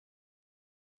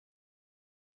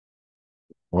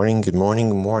Morning, good morning,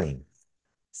 good morning.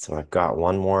 So I've got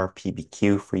one more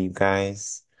PBQ for you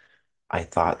guys. I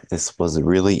thought this was a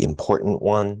really important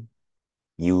one.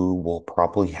 You will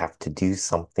probably have to do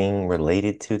something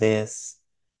related to this.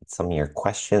 Some of your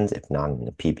questions, if not in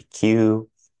the PBQ,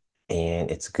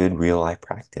 and it's good real life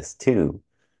practice too.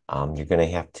 You're going to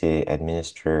have to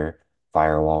administer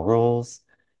firewall rules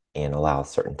and allow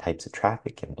certain types of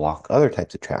traffic and block other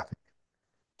types of traffic.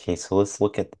 Okay, so let's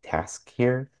look at the task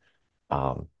here.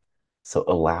 Um, So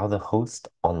allow the host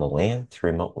on the LAN to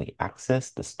remotely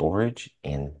access the storage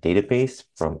and database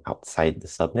from outside the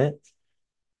subnet.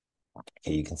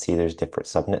 Okay, you can see there's different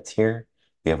subnets here.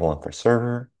 We have one for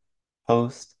server,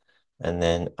 host, and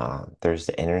then there's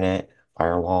the internet,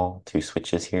 firewall, two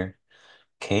switches here.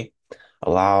 Okay,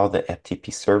 allow the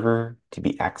FTP server to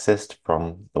be accessed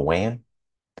from the WAN,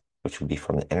 which would be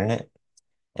from the internet,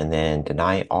 and then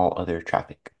deny all other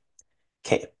traffic.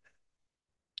 Okay,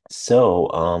 so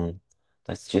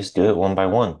let's just do it one by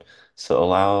one. So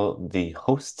allow the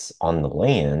hosts on the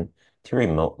LAN to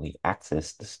remotely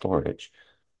access the storage.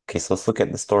 Okay, so let's look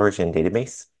at the storage and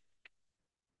database.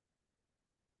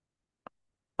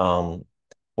 Um,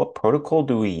 what protocol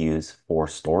do we use for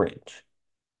storage?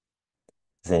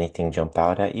 Does anything jump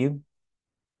out at you?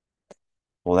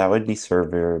 Well, that would be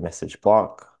server message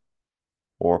block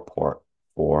or port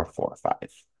 445.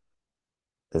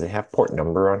 Does it have port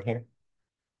number on here?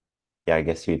 Yeah, I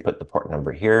guess you'd put the port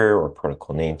number here or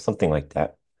protocol name, something like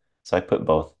that. So I put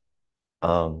both.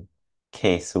 Um,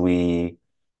 okay, so we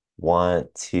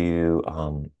want to,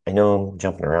 I know I'm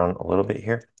jumping around a little bit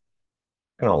here.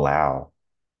 I'm going to allow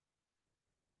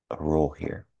a rule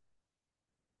here.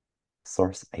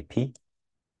 Source IP.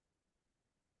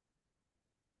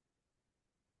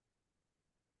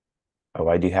 Oh,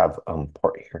 I do have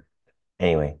port here.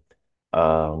 Anyway,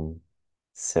 um,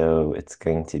 so it's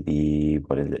going to be,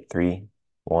 what is it? 3,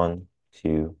 1,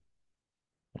 2,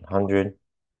 100.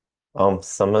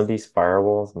 Some of these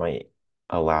firewalls might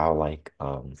allow like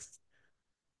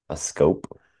a scope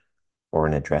or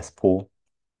an address pool,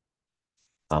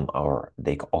 or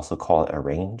they also call it a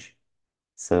range.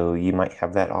 So you might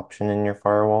have that option in your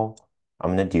firewall.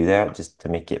 I'm going to do that just to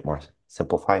make it more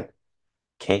simplified.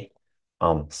 Okay.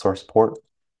 Source port.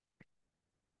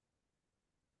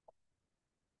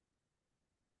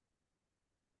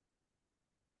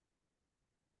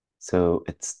 So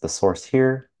it's the source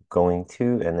here going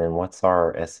to, and then what's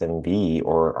our SMB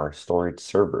or our storage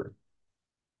server?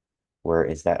 Where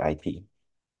is that IP?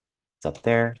 It's up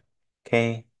there.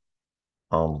 Okay.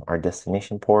 Our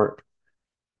destination port.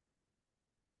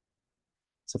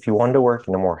 So if you want to work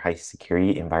in a more high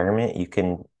security environment, you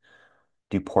can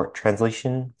do port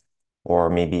translation, or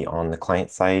maybe on the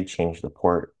client side, change the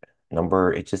port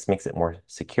number. It just makes it more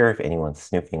secure if anyone's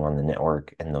snooping on the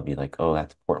network and they'll be like, oh,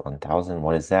 that's port 1000.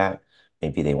 What is that?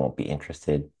 Maybe they won't be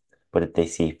interested. But if they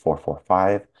see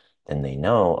 445, then they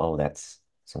know, oh, that's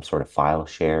some sort of file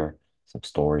share, some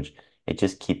storage. It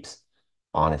just keeps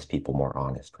honest people more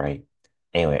honest, right?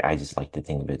 Anyway, I just like to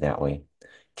think of it that way.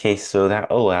 Okay, so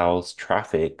that allows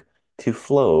traffic to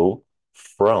flow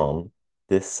from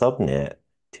this subnet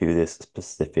to this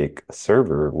specific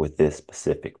server with this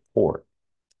specific port.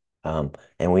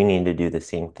 And we need to do the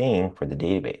same thing for the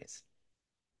database.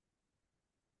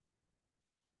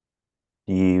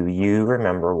 Do you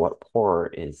remember what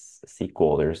port is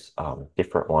SQL? There's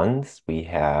different ones. We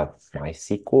have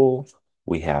MySQL,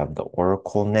 we have the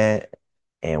Oracle Net,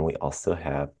 and we also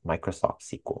have Microsoft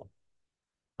SQL.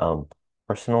 Um,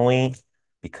 Personally,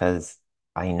 because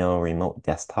I know remote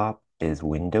desktop is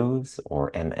Windows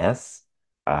or MS,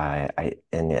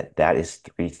 that is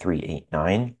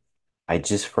 3389. I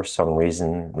just for some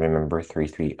reason remember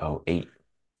 3308.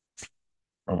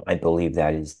 I believe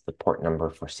that is the port number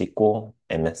for SQL,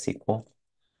 MS SQL.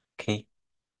 Okay,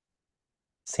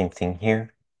 same thing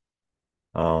here.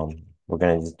 We're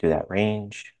gonna just do that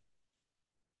range,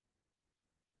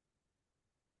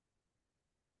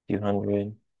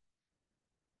 200.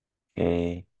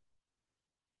 Okay.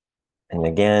 And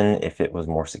again, if it was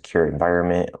more secure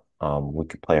environment, we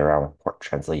could play around with port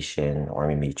translation or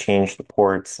maybe change the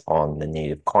ports on the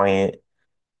native client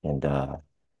and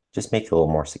just make it a little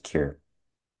more secure.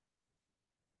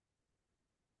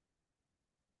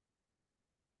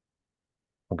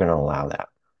 We're going to allow that.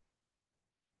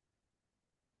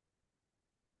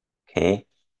 Okay.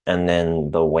 And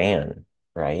then the WAN,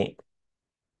 right?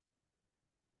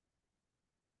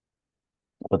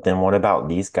 But then what about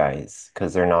these guys?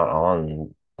 Because they're not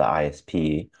on the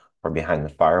ISP or behind the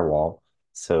firewall.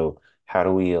 So how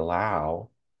do we allow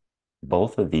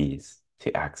both of these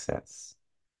to access?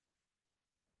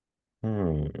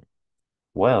 Hmm.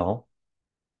 Well,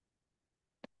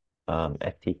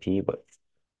 FTP, but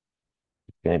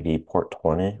it's going to be port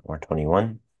 20 or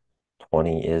 21.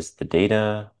 20 is the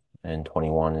data, and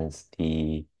 21 is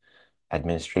the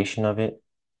administration of it.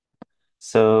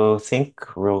 So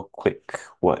think real quick,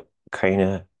 what kind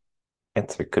of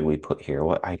answer could we put here?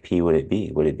 What IP would it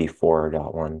be? Would it be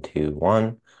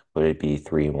 4.121? Would it be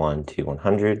 3.1 to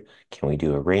 100? Can we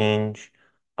do a range?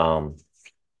 Um,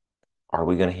 are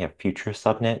we going to have future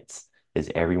subnets? Is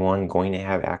everyone going to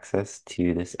have access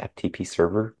to this FTP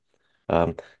server?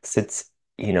 Since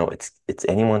it's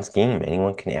anyone's game,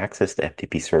 anyone can access the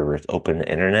FTP server. It's open to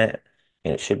internet,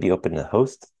 and it should be open to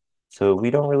host. So we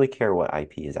don't really care what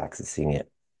IP is accessing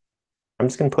it. I'm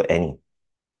just going to put any.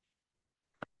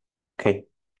 Okay,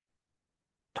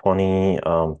 20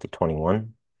 to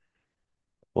 21.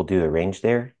 We'll do a range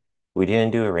there. We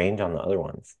didn't do a range on the other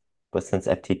ones, but since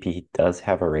FTP does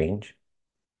have a range,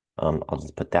 I'll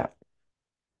just put that.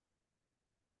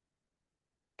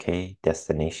 Okay,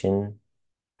 destination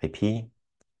IP.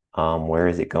 Where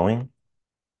is it going?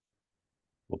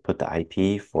 We'll put the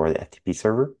IP for the FTP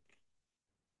server.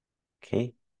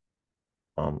 Okay,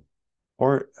 um,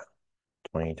 port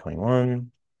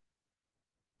 2021.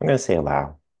 I'm gonna say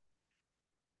allow.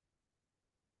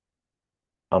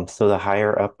 So the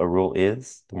higher up a rule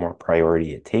is, the more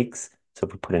priority it takes. So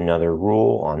if we put another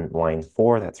rule on line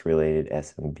 4 that's related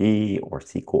SMB or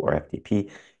SQL or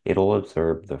FTP, it'll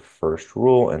observe the first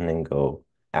rule and then go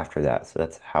after that. So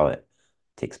that's how it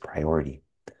takes priority.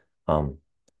 Um,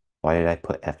 why did I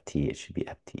put FT? It should be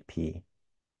FTP.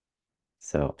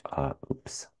 So,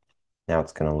 oops. Now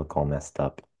it's gonna look all messed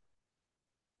up.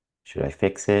 Should I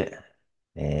fix it?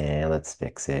 And let's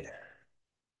fix it.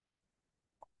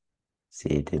 See,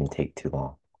 it didn't take too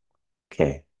long.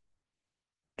 Okay,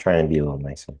 trying to be a little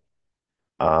nicer.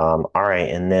 All right,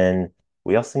 and then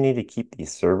we also need to keep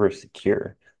these servers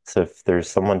secure. So if there's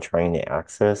someone trying to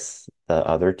access the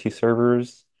other two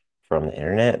servers from the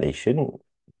internet, they shouldn't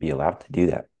be allowed to do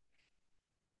that.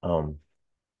 Um,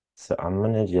 so I'm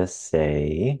gonna just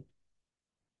say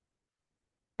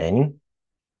any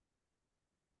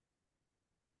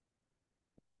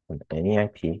any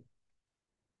IP,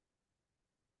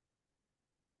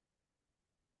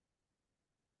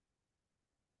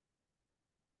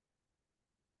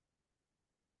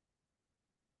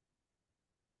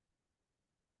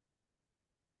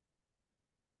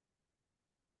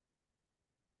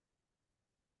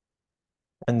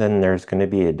 and then there's going to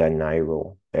be a deny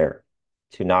rule there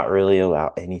to not really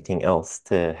allow anything else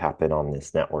to happen on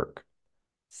this network.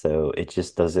 So it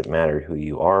just doesn't matter who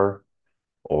you are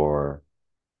or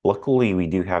luckily, we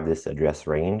do have this address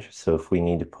range, so if we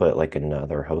need to put like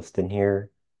another host in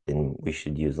here, then we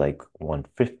should use like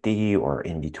 150 or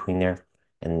in between there,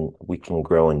 and we can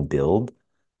grow and build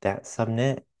that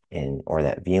subnet and or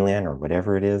that VLAN or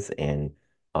whatever it is, and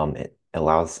it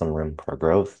allows some room for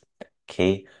growth.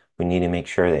 Okay, we need to make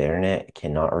sure the internet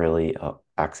cannot really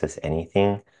access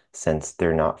anything since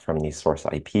they're not from these source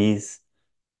IPs.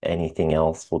 Anything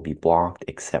else will be blocked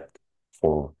except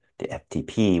for the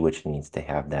FTP, which needs to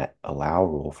have that allow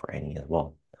rule for any as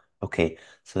well. Okay,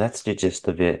 so that's the gist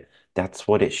of it. That's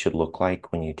what it should look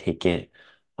like when you take it.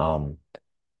 Um,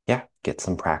 yeah, get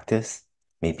some practice.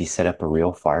 Maybe set up a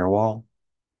real firewall,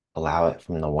 allow it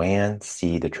from the WAN,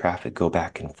 see the traffic go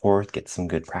back and forth, get some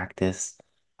good practice.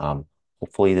 Um,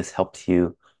 hopefully this helps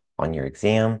you on your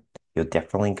exam. You're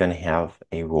definitely going to have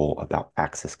a rule about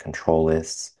access control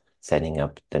lists, setting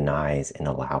up denies and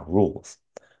allow rules.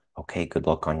 Okay, good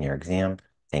luck on your exam.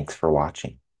 Thanks for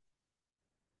watching.